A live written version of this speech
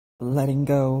letting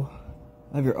go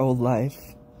of your old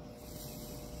life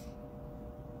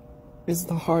is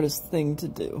the hardest thing to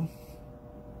do.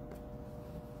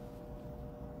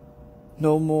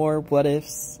 No more what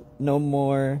ifs, no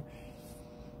more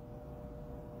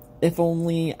if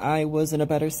only I was in a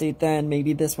better state then,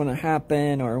 maybe this wouldn't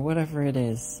happen, or whatever it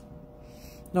is.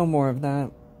 No more of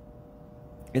that.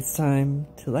 It's time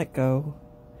to let go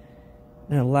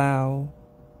and allow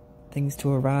things to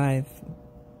arrive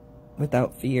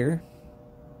without fear.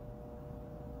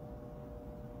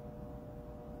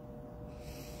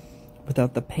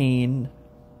 Without the pain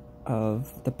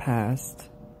of the past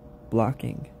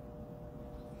blocking.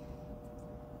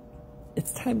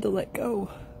 It's time to let go.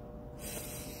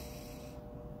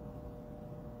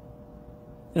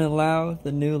 And allow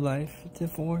the new life to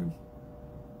form.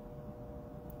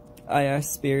 I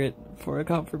asked Spirit for a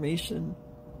confirmation.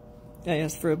 I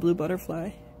asked for a blue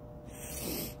butterfly.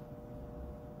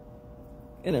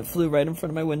 And it flew right in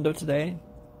front of my window today.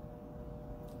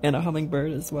 And a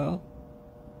hummingbird as well.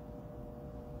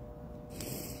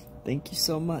 Thank you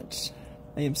so much.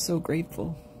 I am so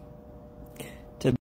grateful.